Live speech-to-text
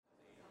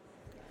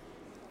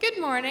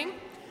morning.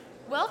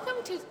 Welcome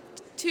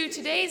to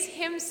today's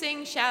Hymn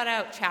Sing Shout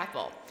Out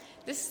Chapel.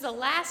 This is the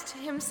last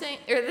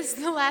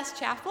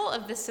chapel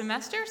of this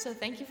semester, so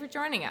thank you for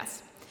joining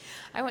us.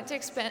 I want to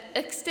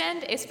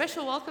extend a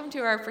special welcome to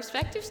our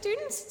prospective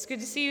students. It's good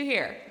to see you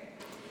here.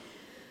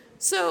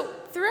 So,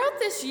 throughout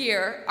this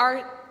year,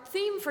 our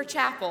theme for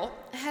chapel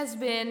has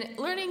been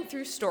learning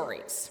through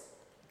stories.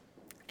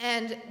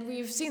 And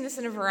we've seen this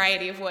in a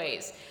variety of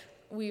ways.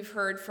 We've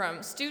heard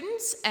from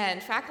students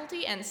and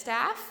faculty and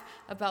staff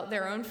about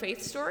their own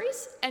faith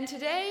stories, and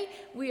today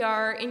we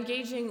are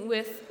engaging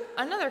with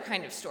another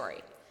kind of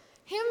story.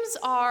 Hymns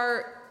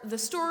are the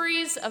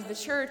stories of the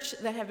church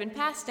that have been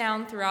passed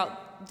down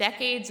throughout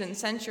decades and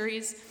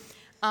centuries,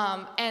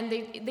 and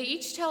they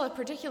each tell a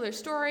particular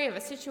story of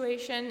a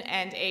situation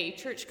and a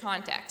church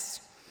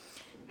context.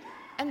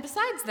 And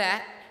besides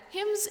that,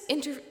 hymns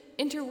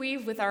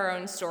interweave with our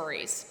own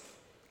stories.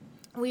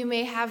 We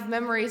may have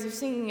memories of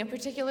singing a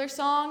particular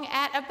song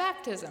at a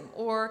baptism,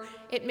 or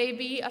it may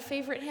be a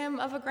favorite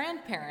hymn of a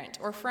grandparent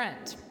or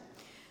friend.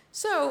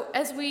 So,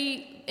 as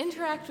we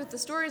interact with the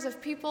stories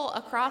of people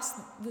across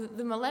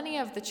the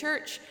millennia of the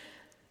church,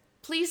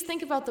 please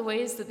think about the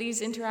ways that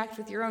these interact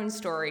with your own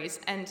stories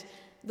and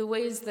the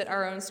ways that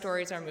our own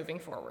stories are moving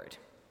forward.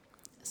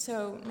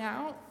 So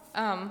now,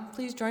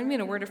 please join me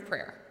in a word of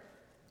prayer.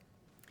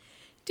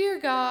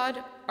 Dear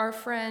God, our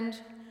friend,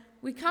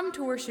 we come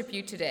to worship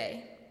you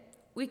today.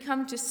 We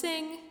come to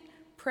sing,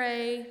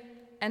 pray,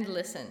 and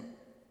listen.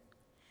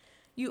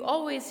 You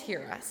always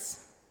hear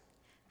us.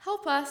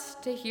 Help us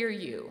to hear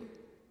you.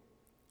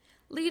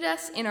 Lead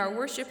us in our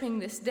worshiping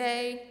this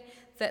day,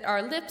 that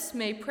our lips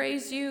may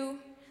praise you,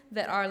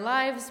 that our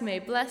lives may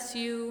bless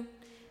you,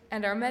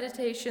 and our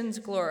meditations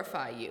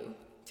glorify you.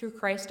 Through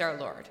Christ our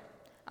Lord.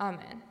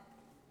 Amen.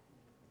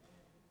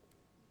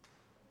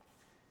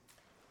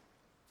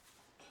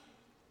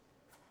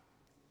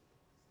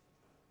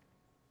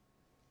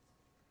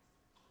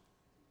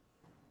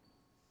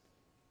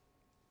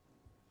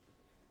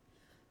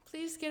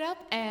 Please get up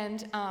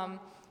and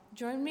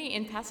join me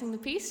in passing the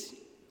peace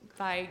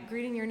by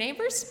greeting your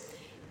neighbors,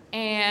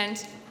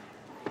 and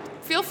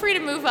feel free to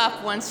move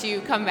up once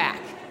you come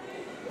back.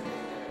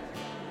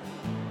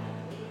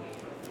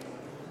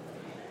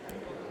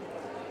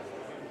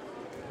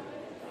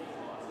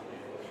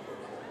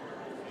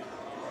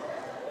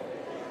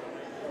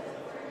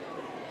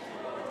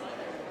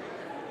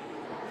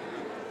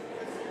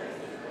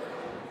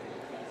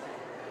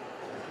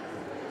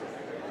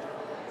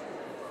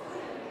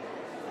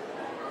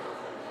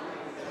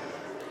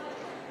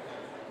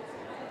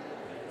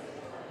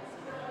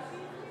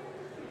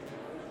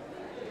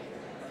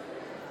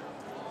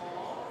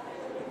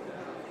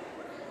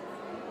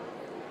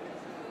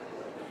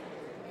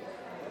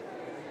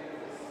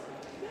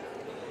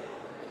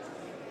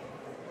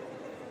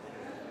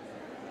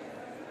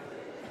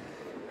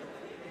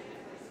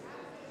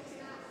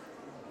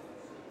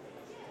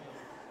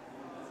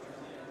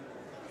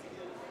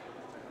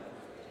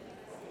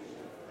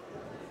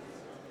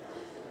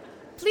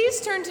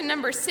 Please turn to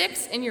number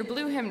 6 in your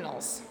blue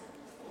hymnals.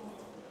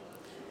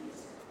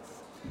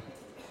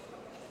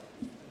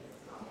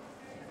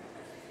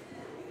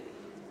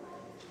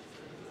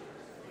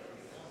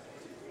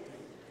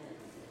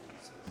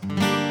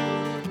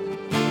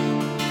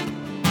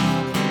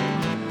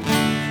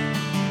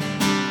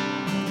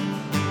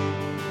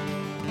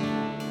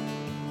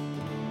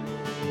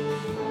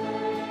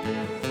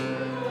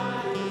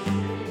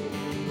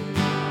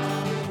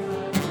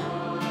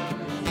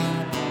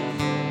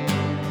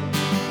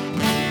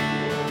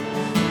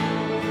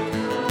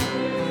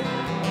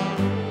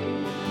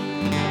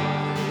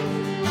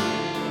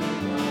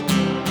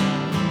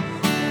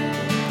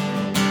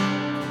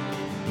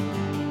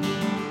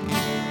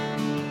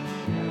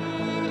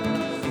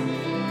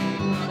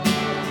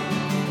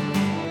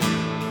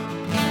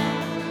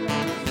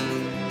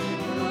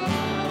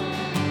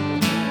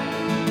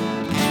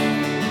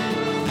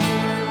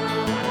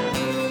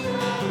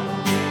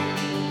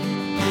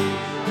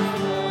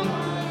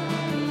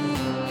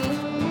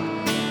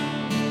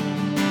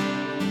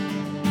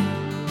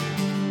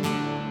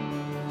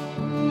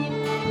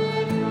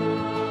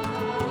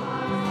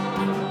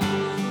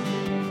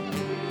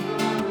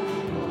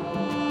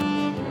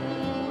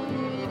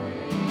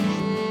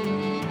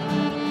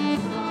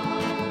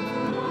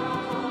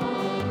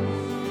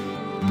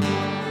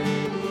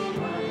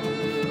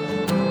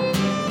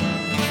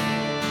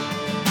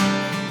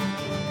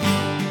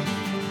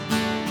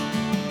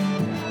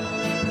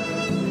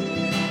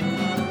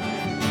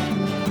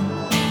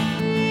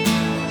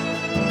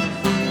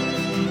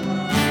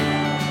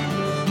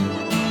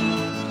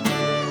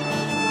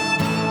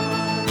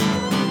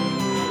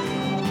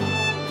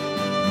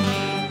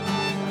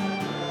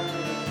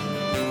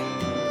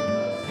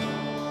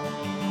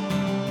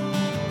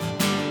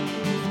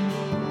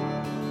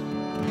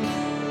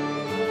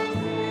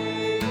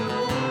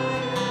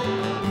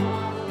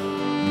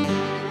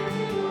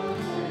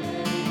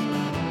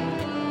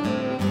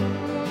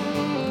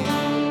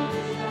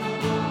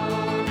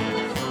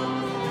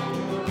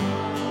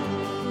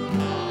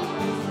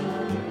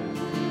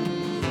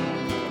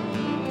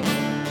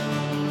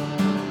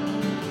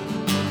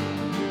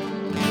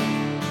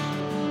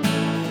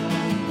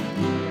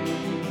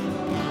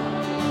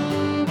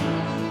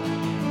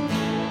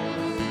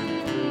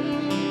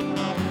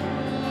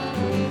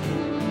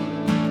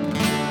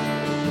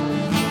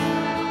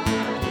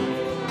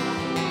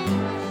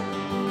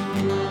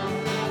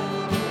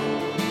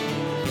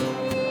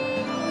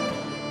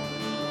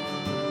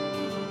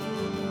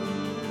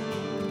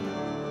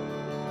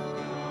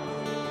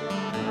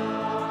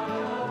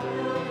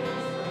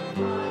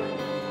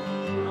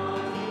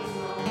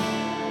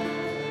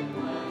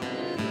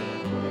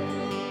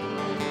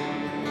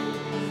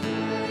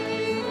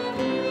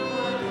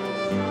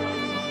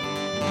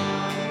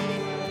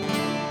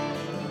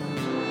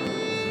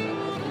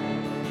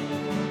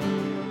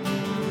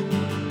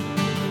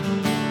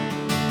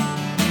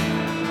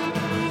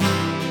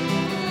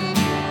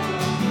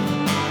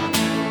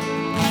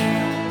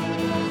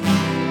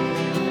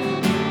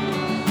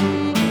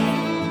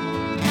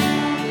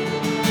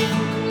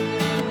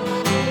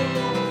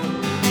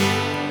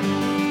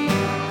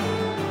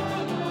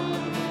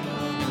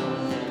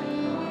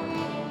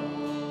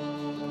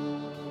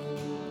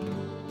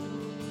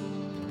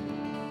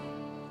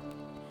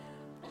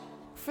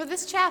 For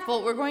this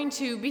chapel, we're going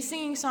to be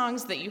singing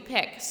songs that you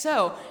pick.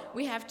 So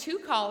we have 2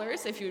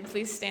 callers, if you would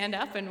please stand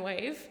up and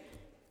wave.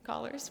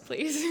 Callers,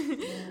 please.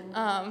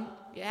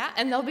 Yeah,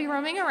 and they'll be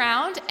roaming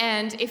around,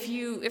 and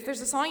if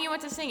there's a song you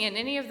want to sing in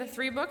any of the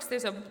 3 books,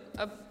 there's a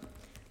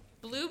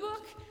blue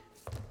book,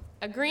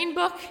 a green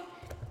book,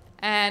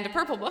 and a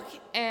purple book,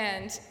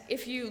 and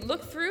if you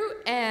look through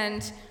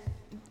and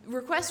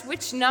request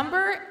which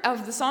number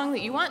of the song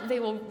that you want, they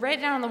will write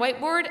it down on the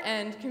whiteboard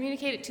and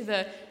communicate it to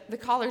the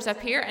callers up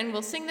here, and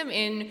we'll sing them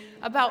in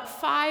about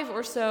 5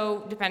 or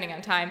so, depending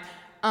on time,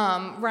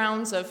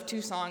 rounds of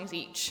 2 songs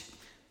each.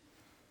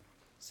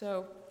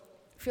 So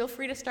feel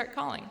free to start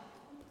calling.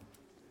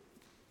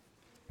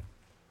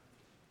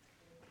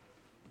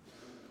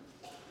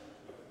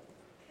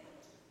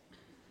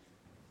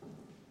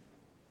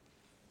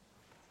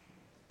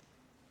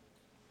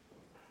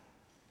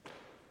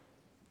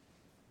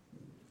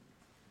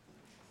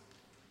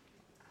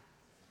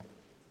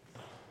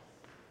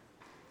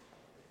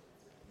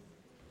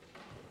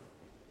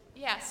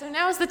 Yeah, so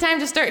now is the time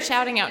to start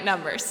shouting out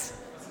numbers.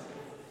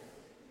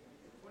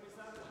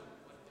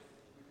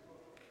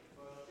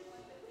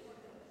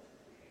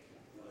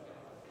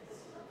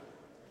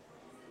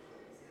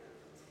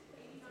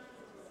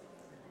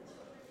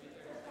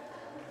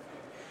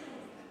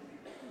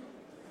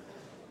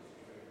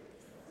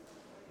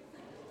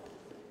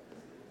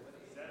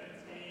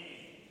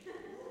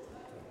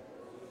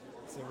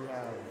 So we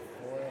have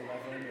 4, 11,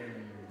 and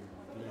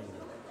blue.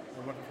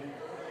 And 150?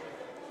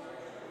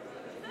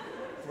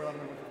 4, 11,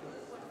 and 150?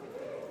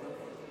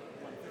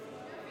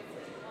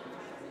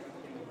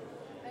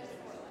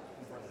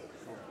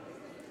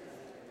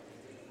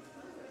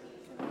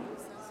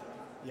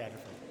 Yeah,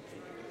 different.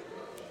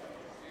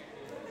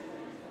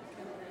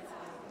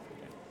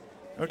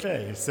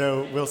 Okay,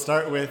 so we'll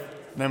start with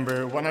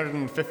number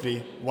 150,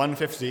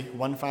 150,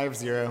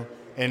 150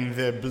 in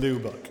the blue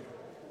book.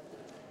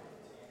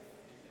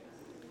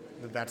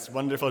 That's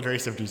Wonderful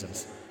Grace of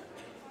Jesus.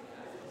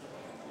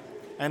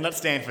 And let's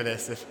stand for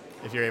this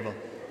if you're able.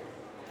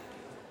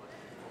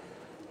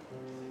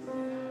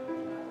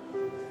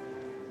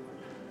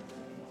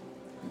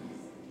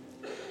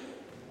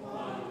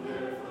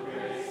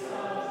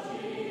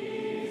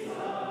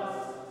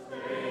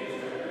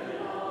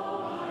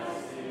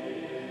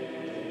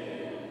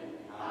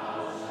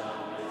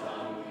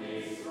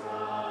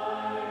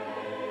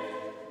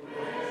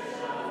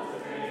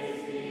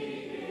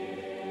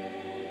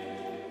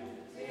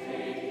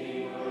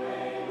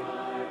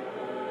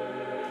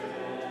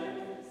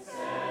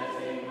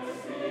 Setting my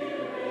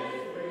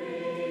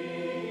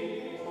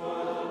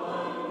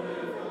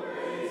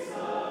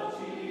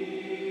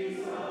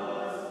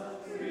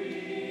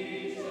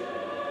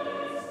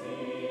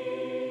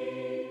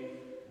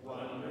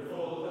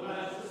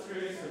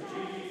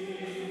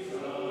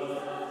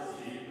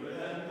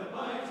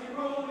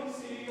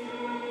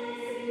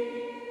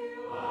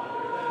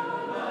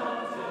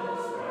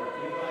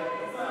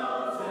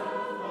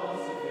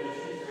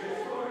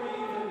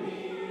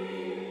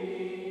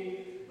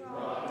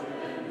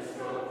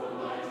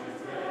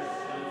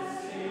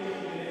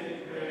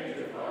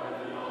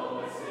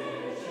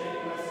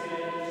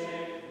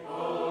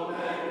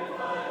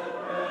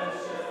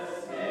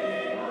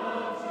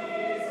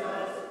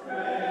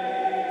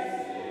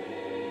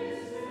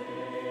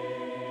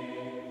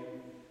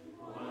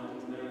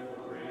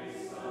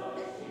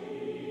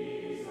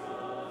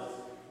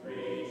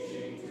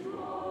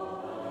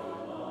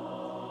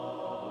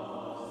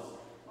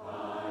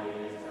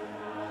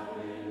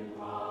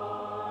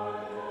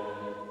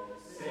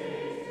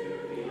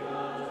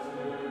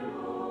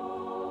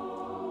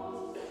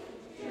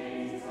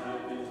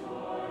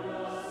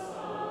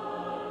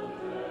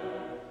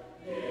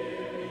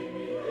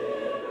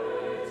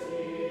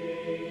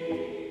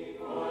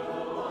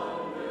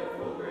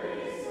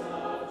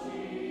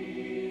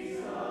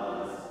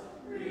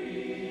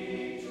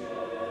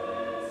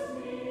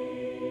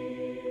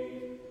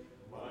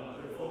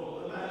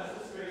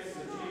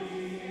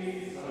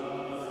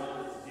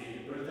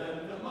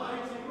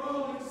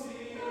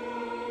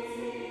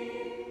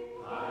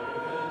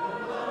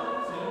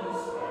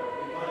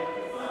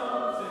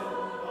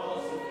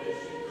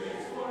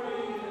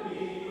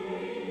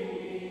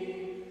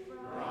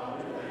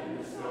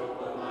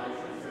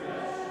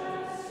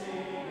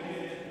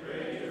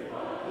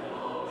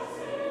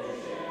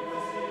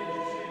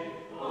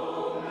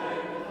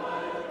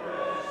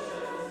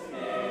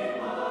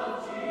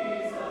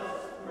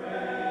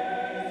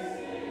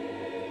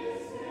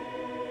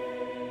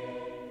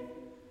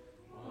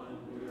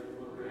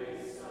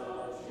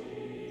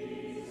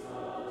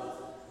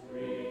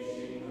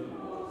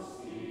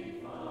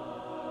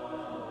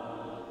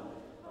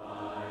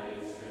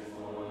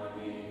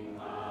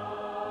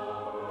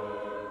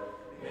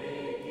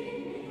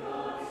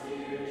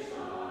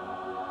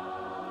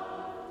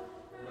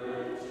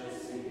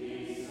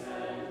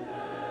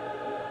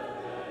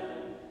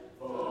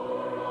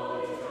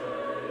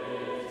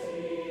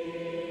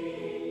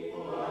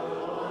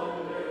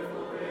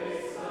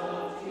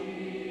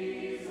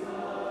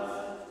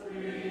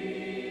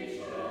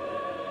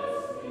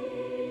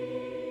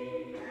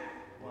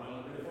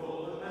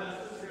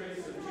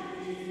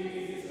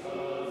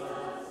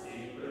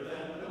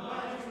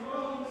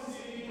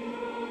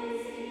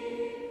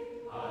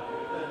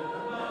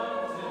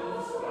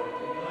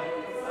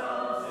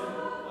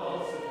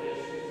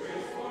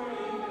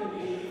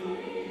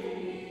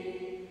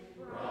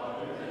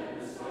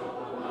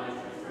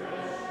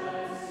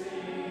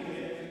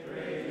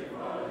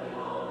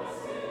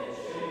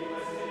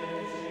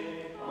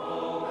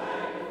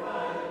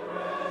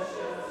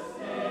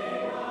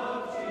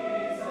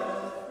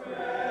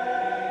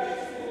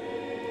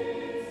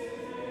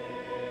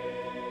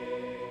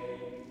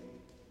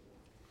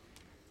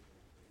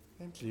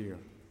you.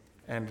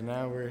 And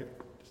now we're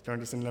going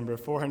to sing number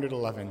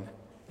 411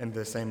 in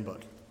the same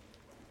book.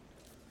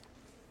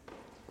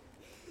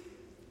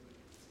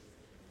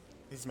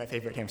 This is my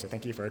favorite hymn, so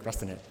thank you for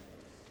requesting it.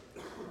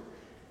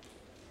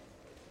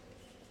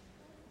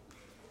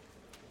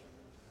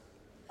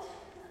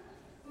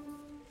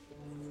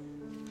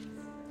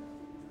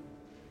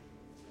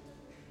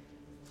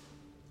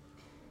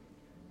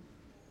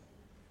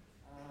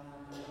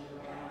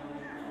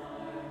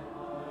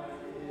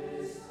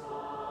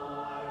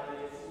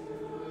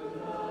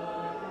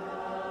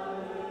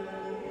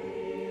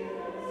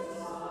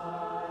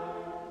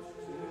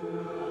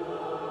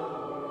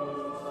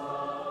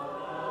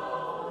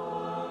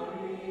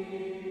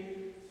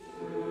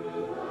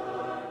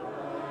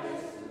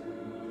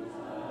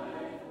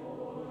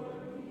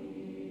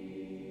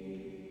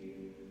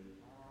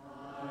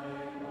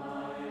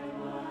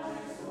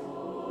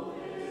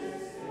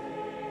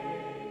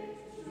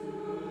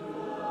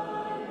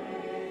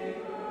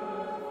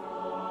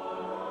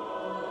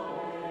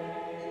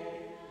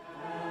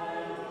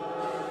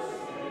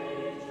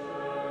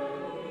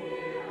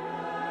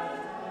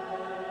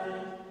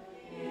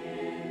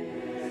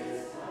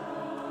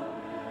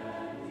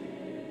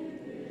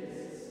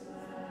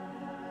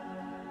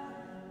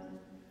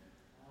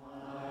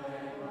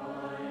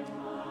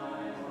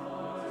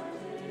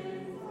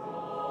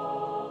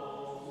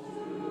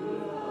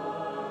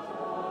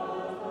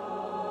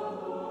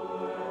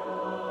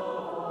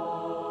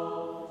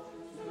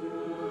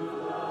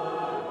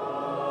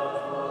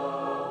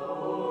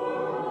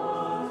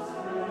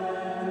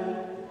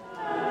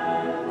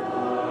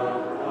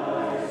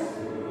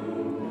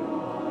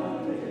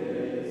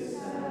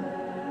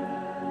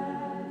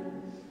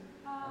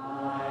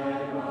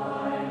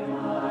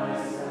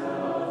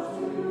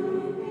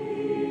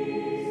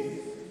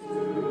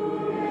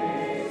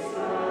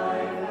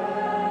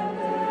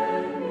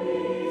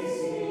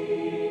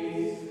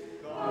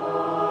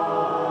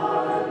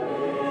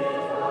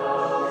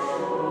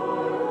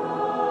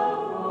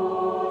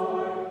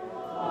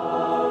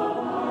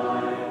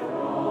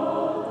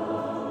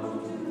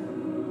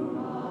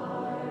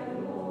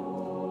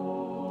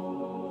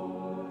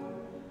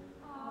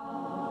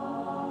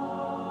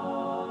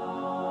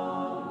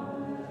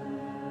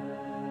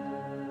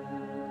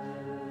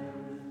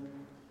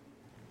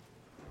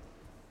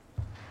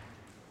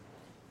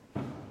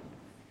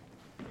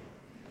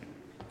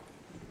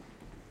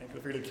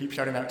 Feel free to keep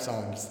shouting out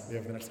songs. We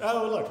have the next.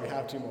 Oh, look, we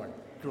have two more.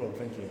 Cool,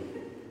 thank you.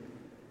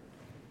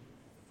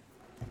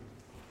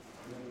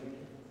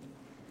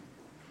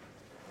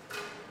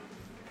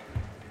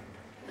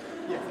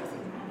 Yes,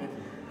 thank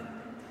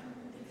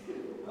you.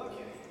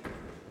 Okay.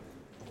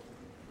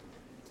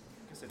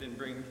 Guess I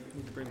didn't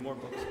need to bring more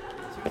books.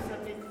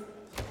 270.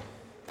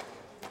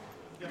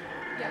 Yeah,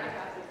 I got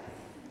it.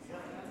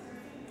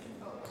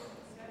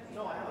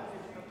 No, I haven't.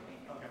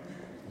 Okay.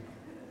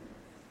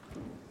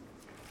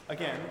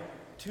 Again,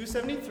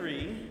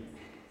 273.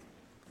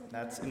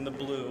 That's in the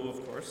blue,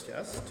 of course,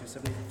 yes.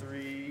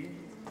 273.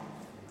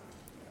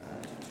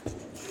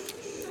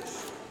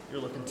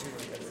 You're looking too,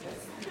 I guess.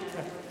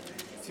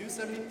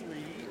 273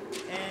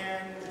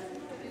 and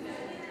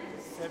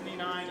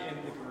 79 in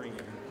the green.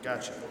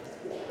 Gotcha.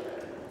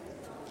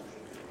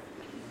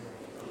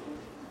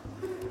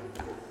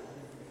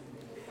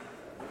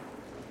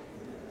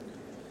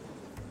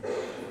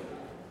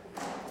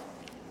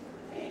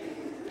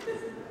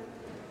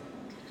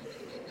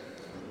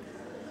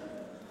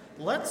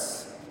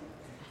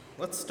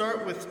 Let's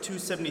start with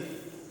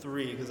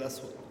 273, because that's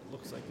what it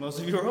looks like most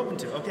of you are open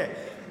to. Okay.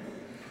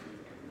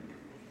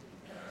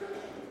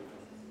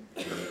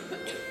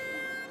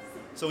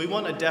 So we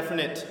want a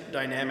definite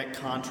dynamic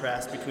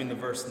contrast between the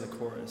verse and the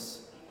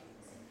chorus.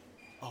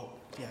 Oh,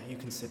 yeah, you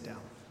can sit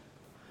down.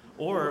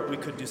 Or we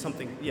could do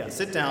something,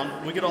 sit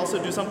down. We could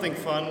also do something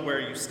fun where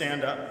you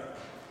stand up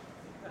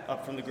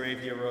from the grave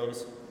he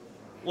arose.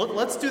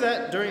 Let's do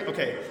that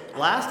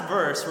last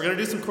verse. We're going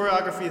to do some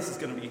choreography. This is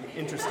going to be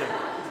interesting.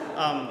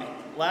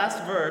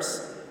 Last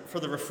verse, for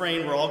the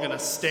refrain, we're all going to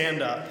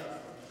stand up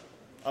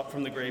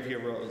from the grave he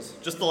arose.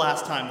 Just the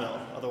last time,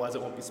 though. Otherwise,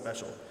 it won't be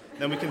special.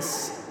 Then we can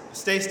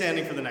stay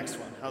standing for the next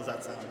one. How's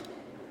that sound?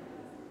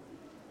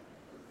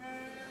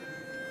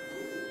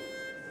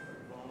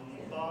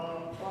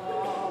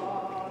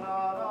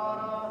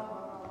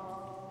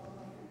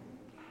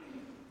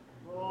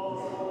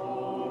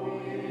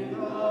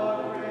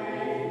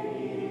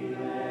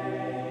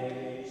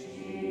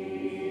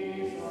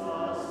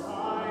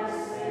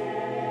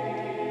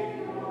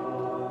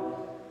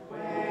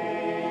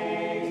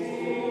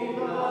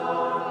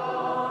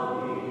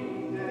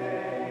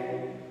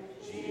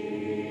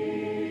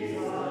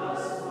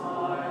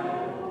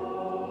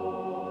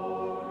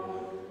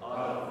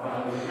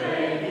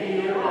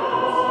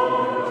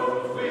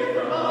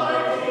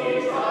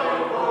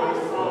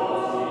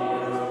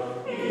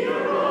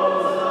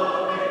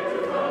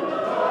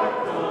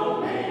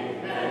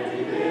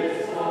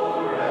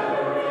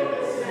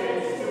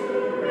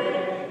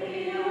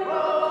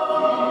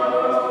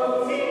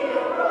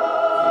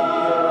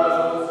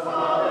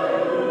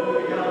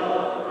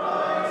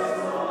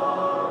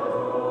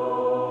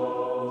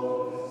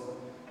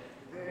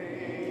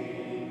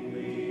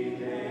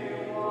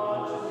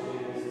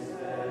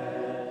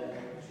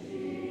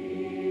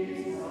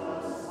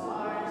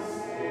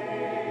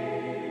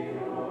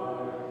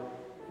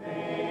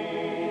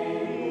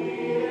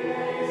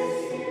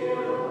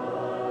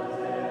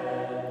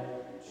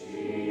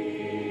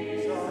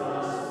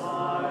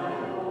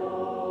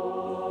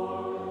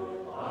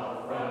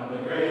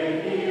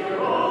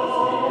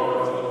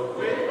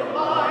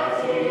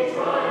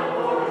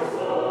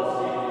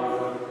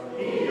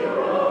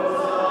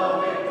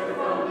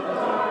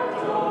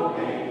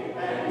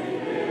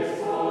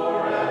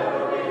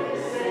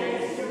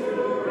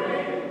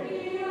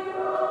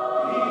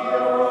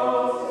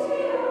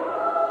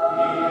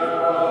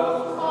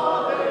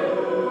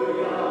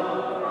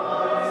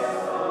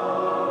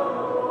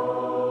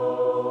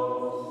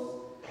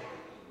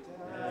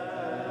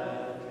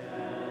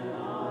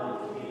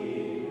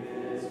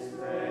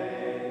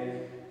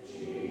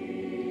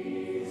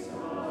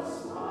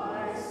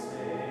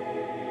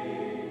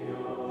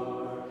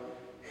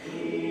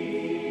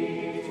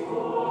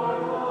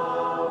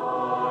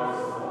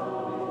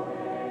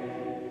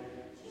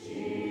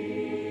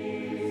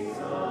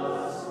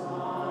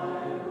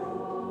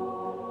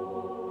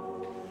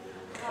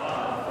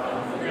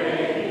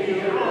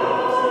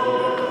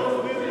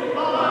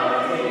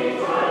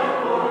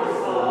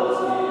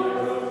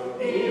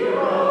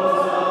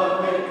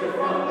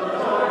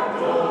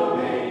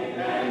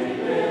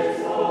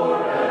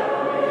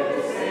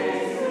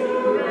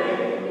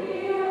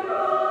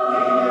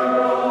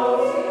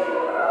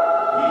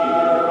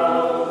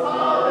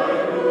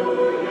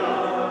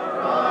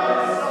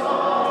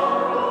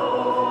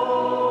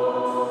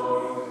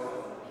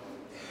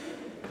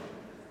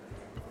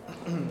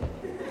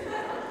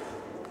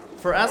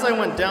 For as I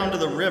went down to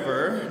the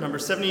river, number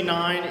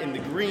 79 in the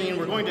green,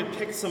 we're going to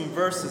pick some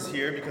verses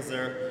here because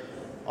there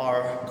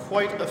are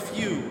quite a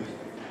few.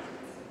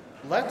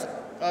 Let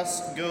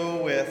us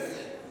go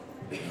with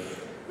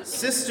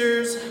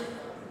sisters,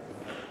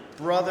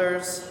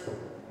 brothers,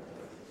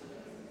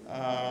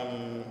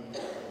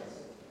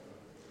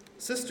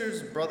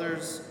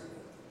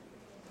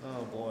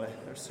 oh boy,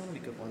 there's so many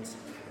good ones.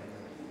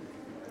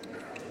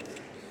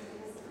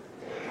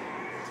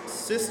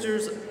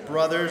 Sisters,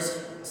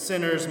 brothers,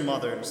 sinners,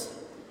 mothers.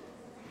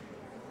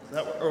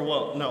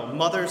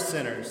 Mothers,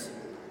 sinners.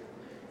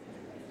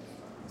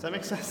 Does that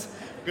make sense?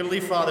 We're going to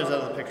leave fathers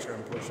out of the picture,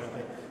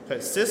 unfortunately. Okay,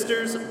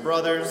 sisters,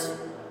 brothers,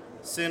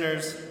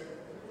 sinners,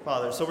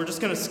 fathers. So we're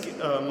just going to skip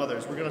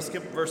mothers. We're going to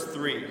skip verse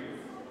 3.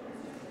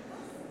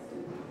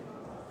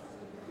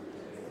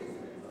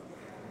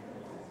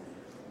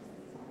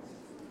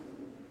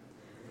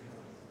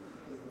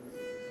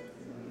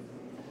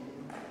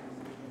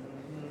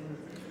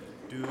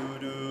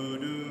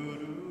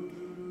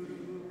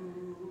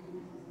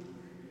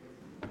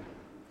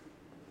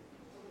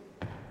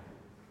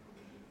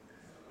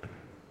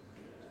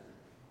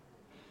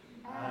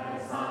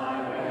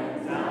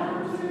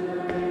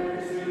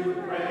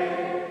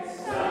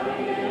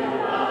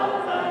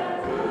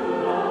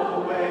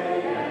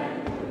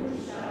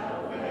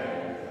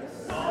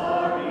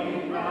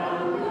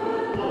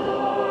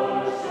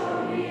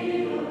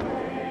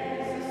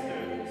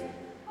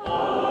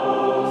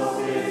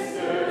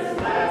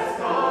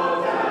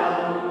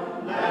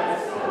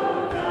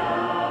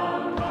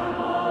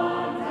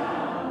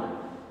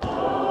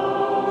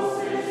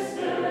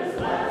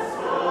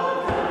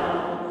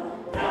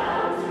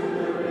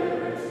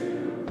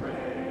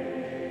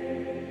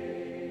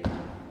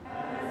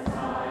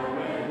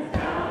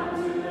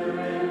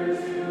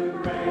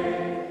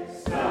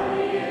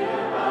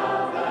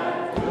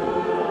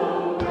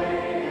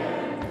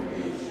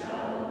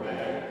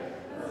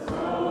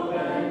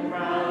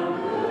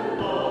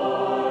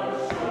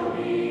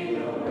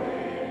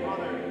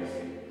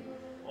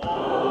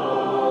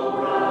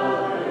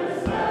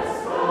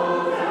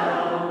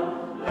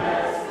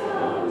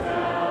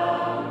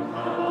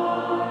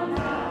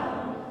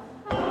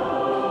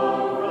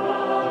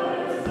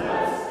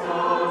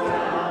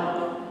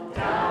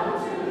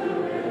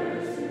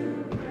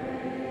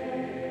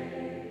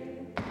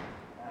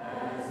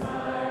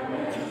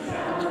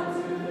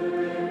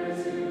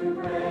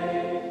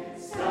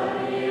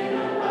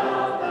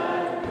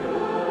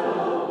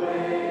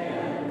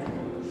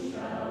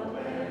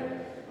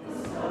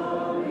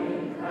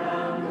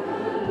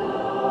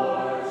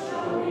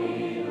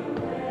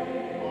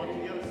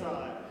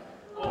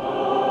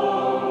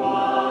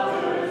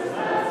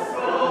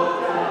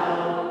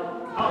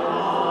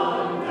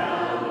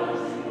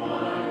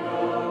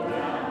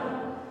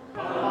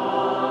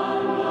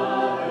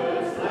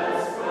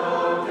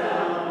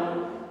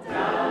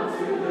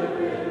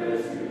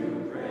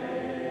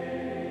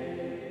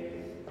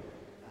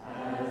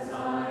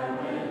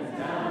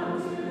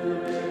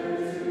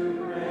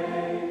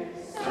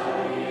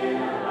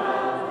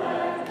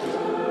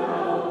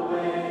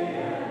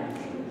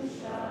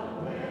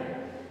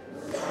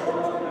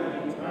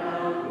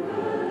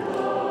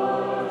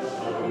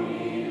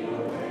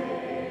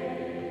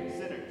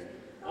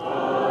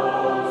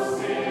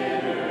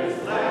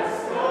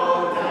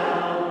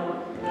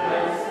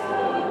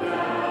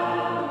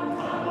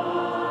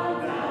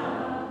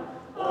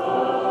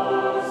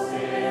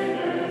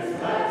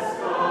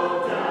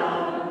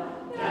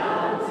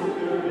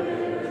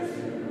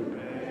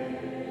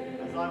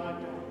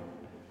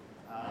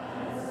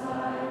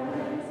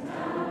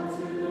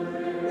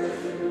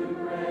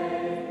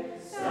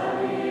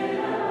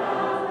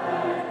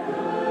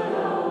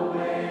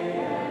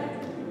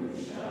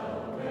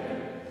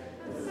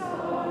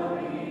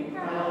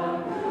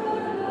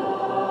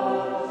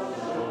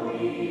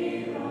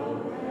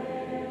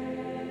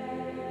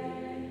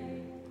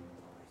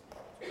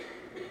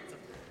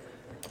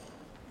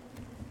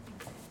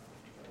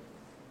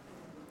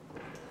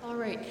 All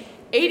right,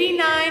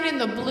 89 in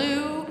the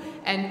blue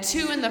and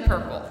 2 in the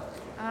purple.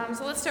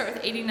 So let's start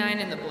with 89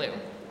 in the blue.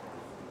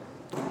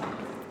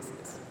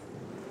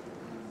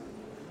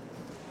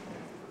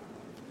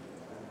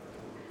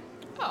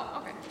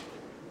 Oh, okay.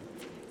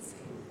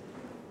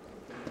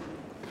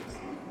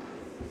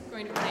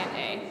 Going to plan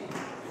A.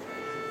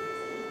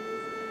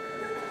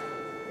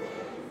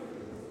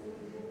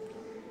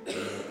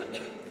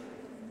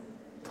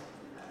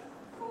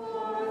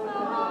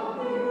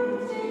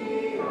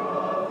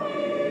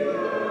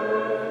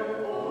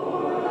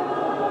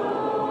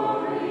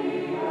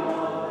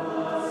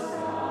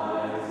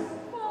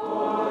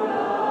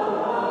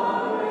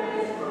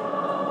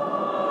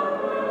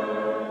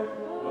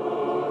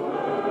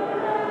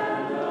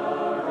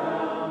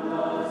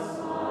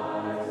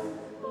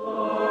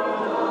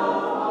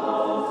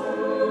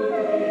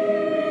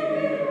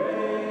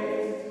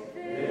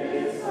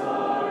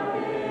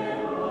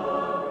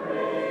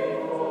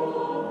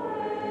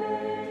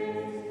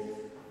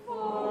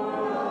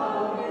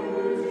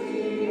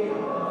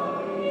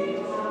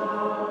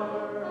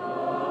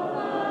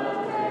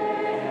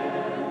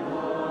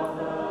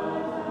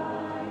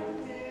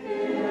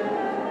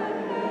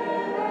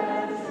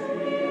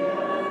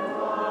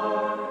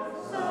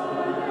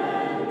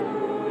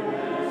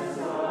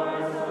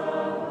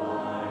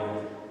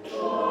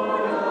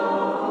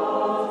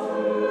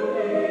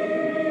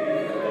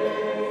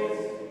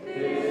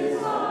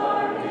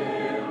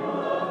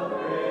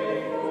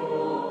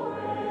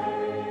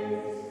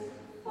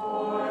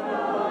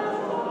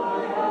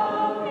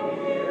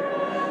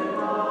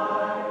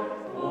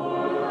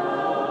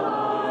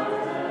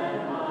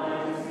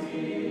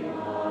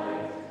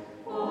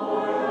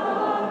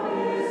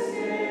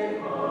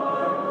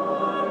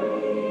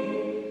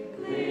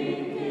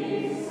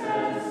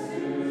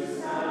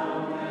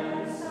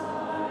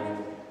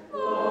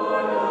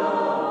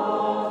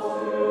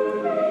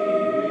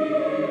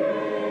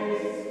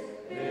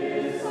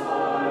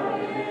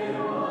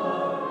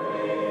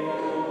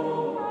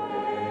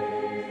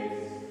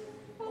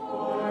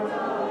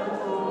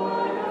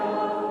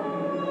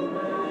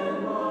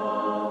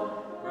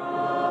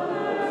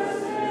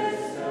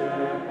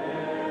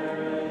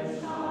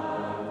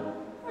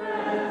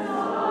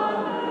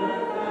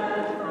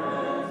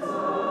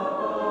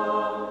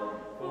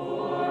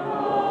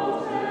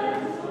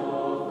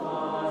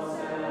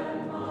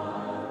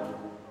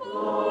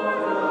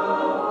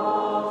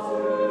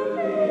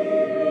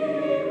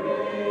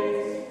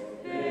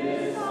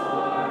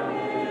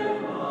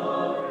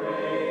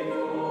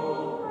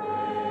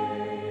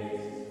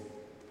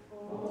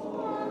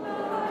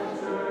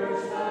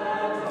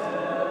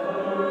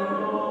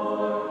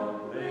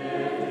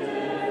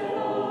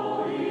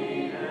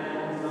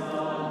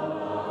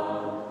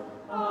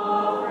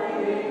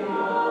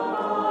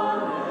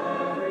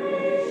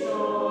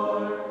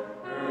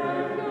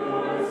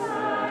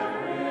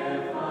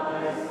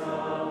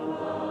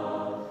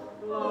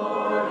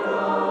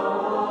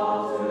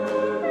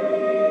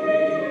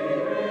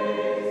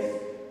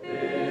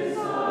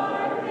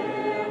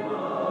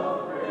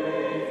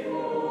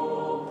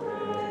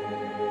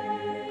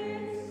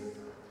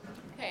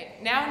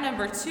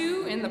 number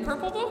 2 in the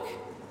purple book.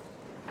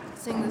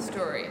 Sing the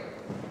story.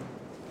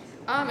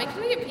 And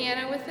can we get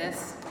piano with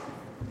this?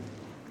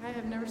 I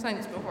have never sung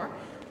this before.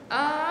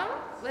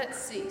 Let's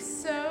see.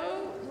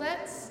 So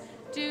let's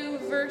do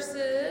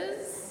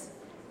verses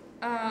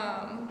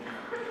 1,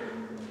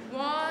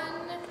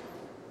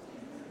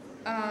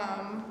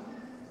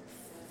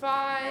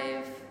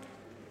 5,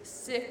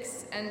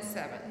 6, and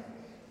 7.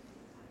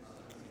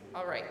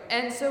 All right.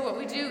 And so what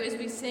we do is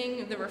we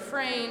sing the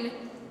refrain,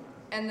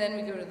 and then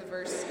we go to the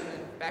verse, and then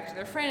back to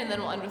the refrain, and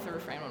then we'll end with the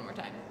refrain one more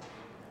time.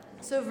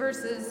 So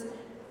verses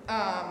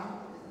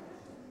 1,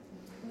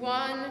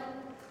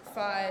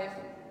 5,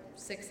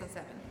 6, and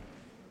 7.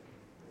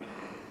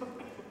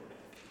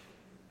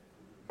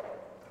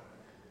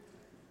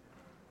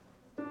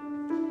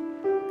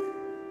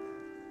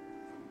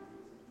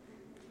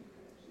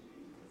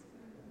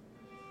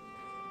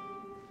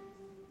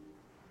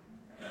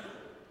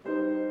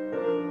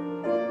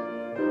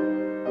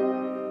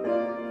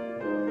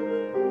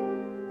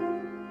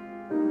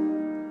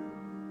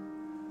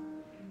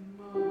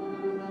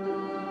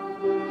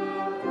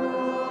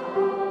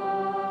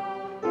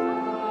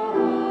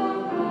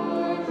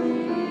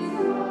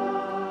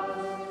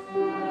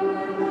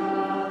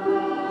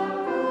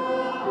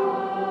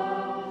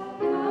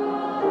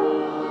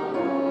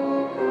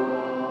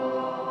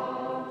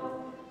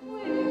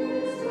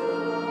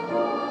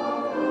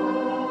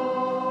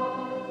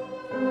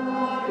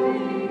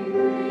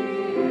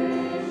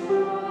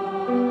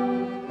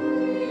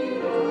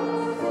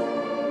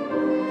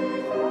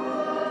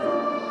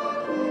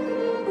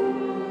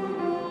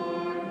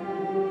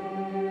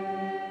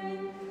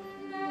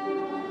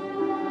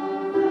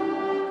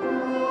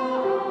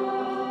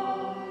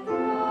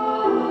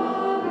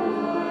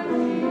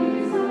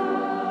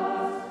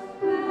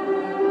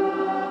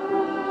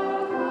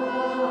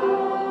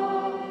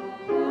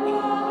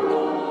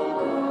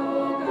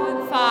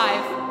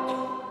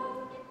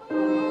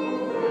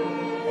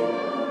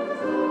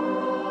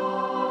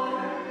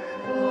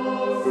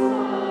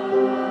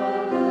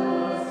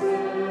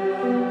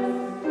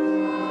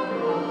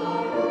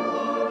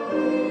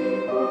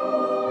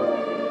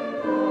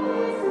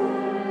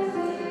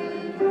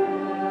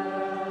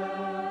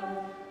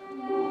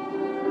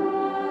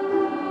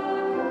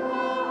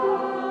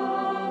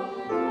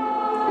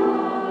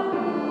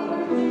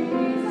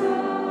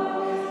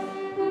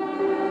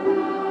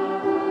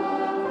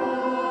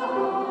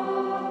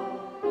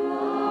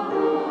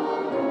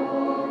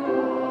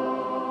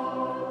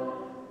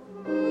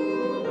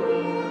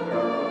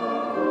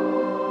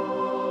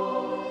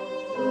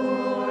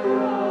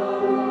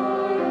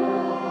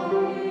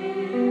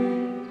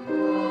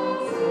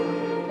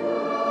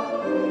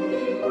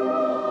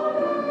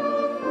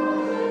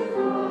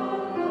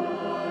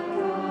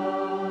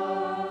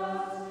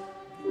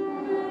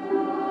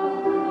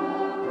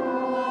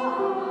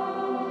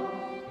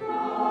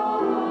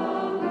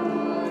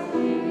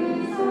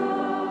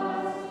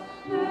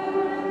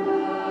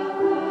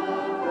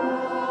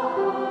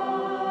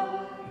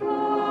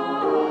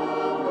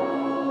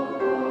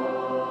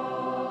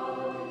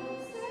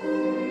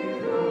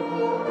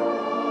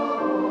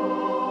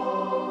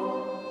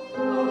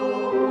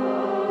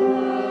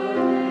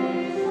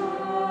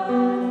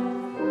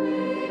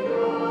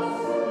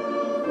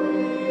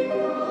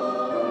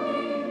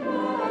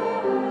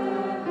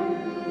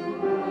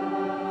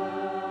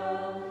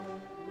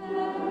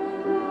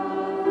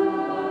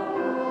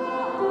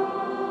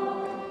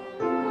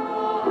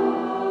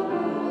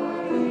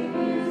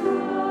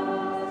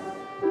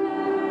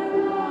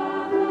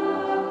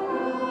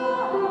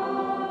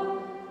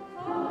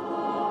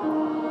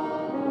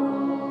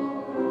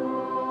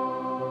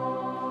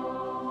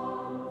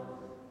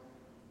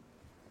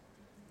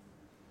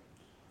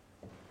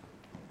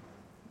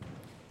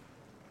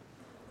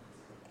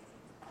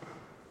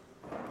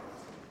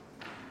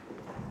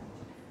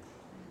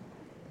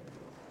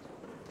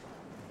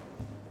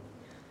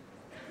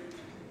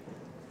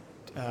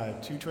 Uh,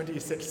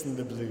 226 in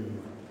the blue.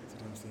 That's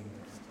what I'm seeing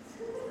next.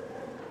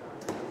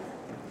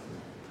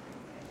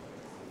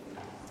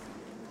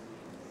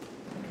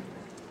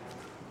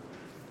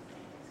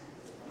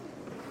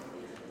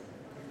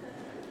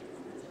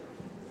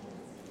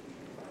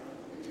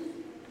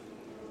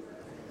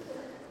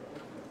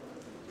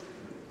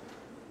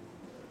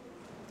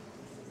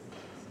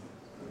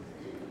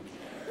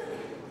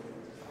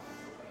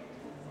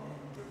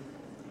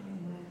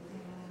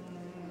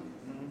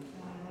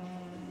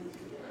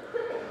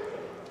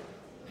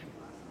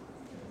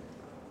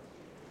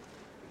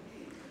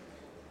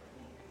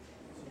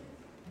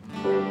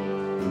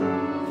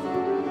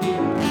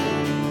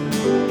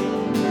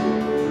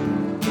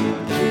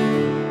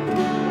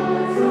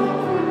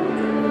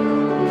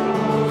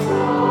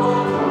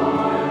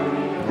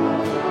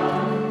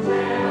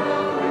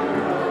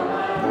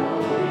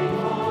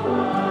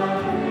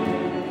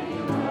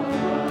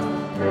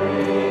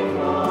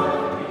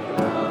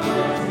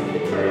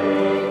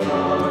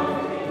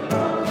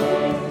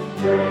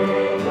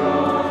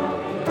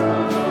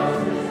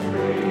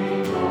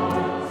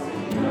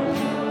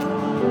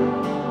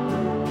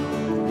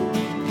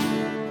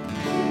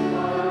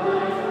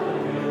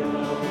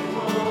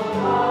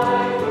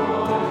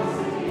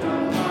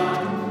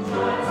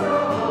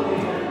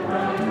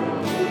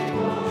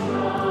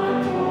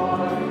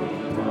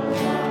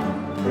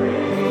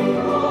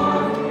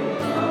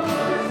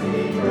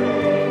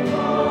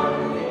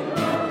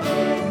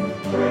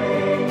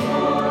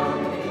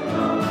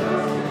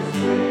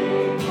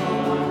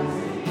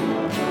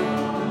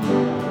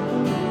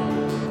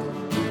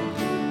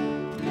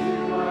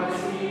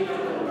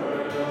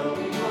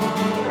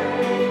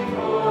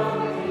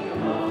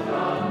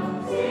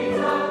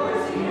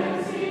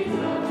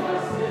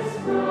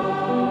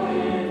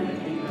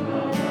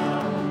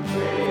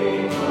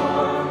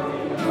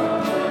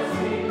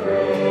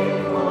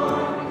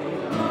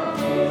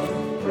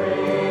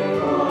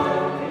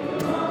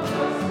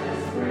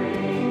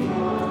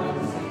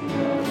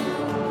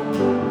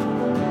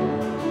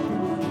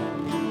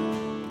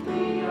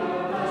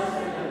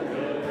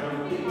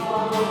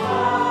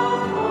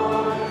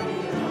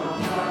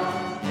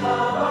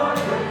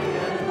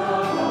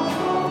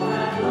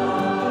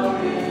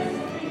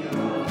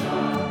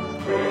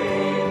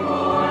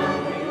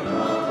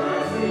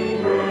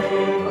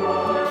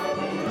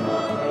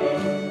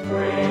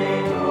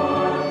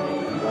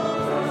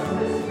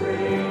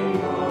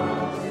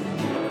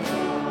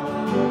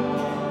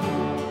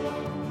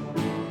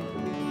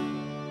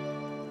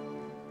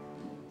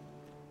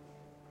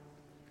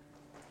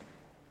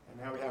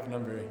 Now we have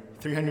number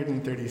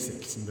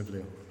 336 in the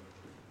blue.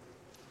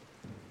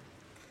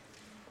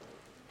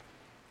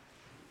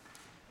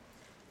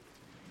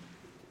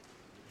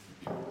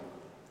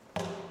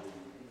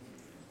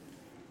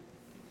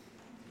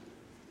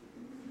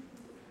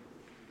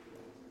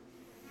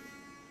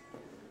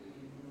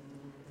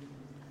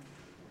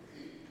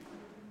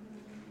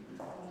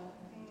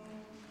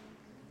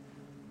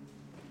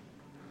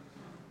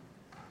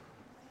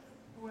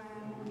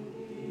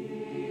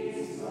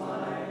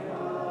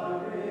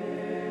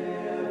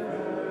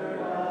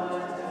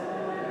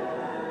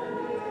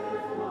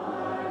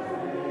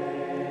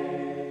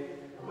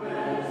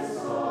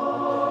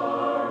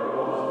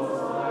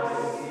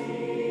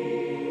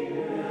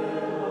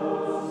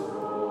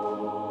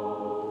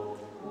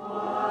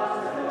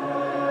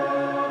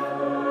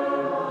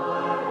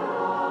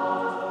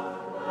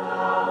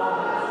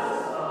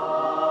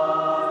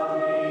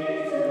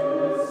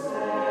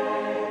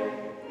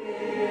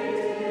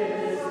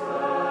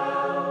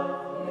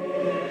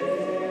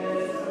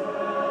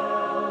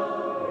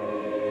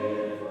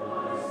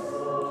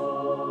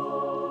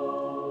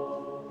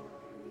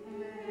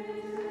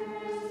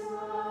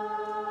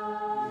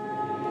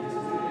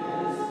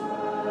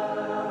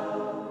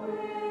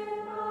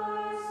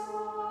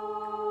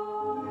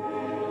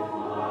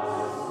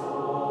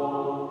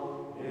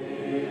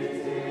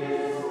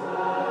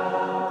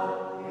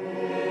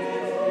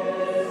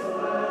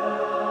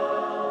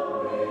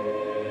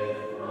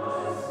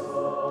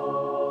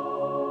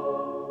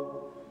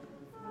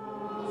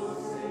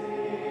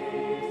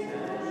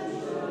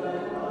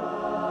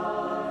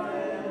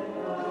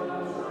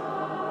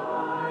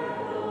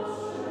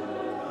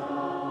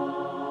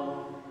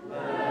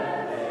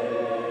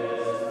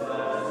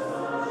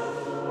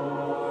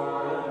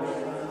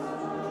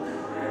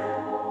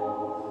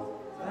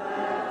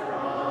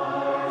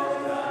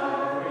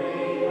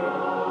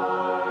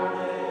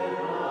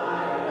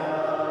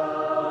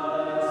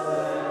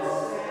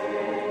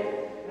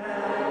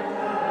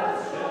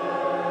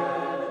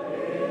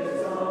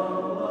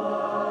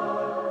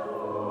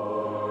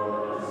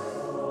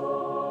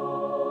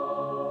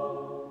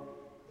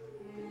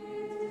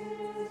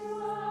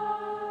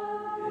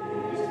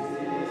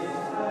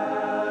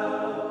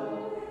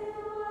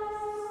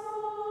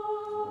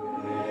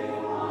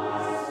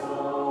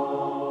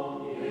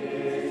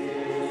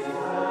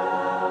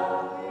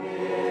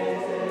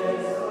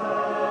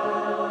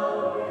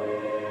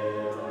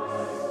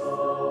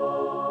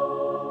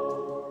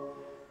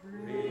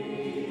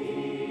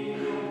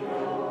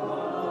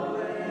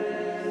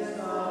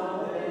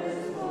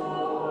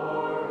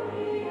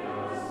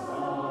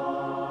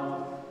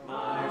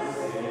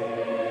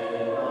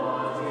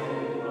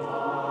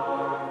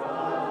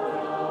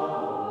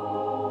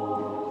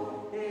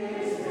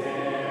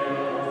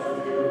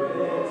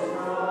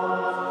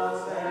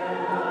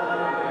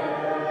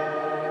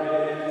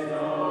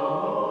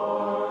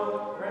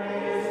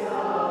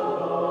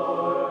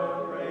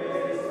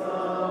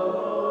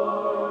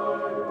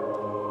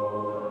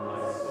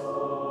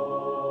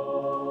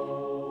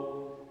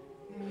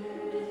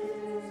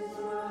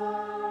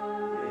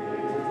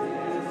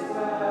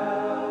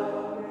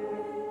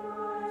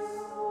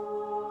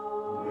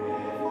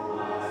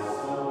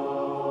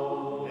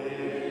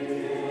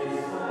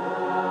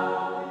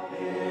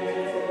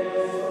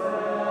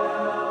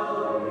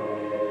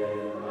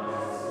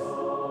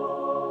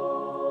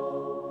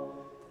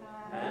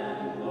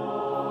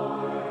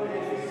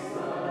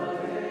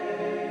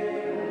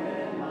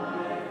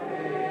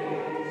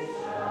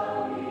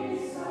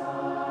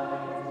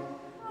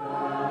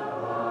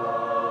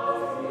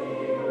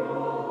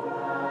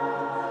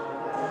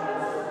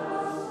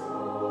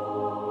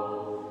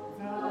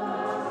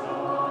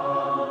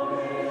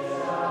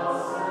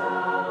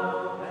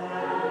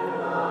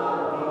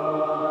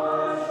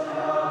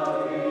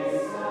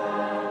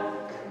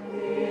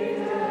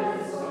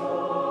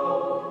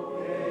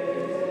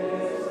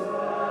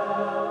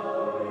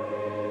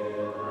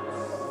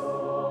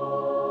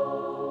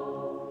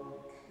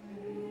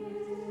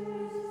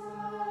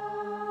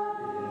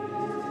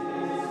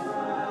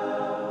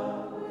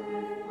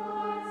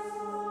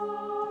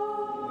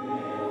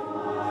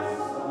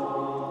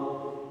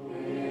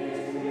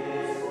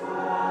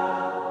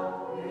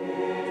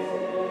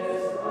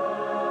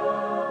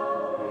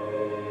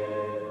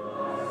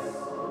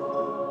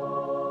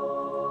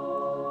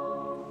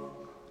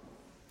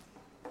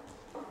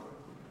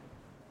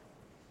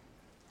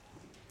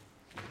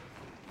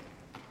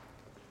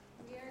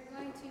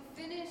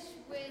 To finish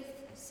with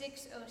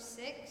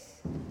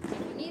 606. If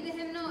you need the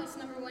hymnal, it's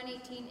number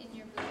 118 in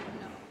your blue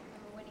hymnal,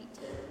 number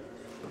 118.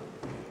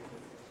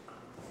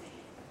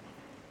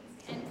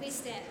 And please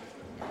stand.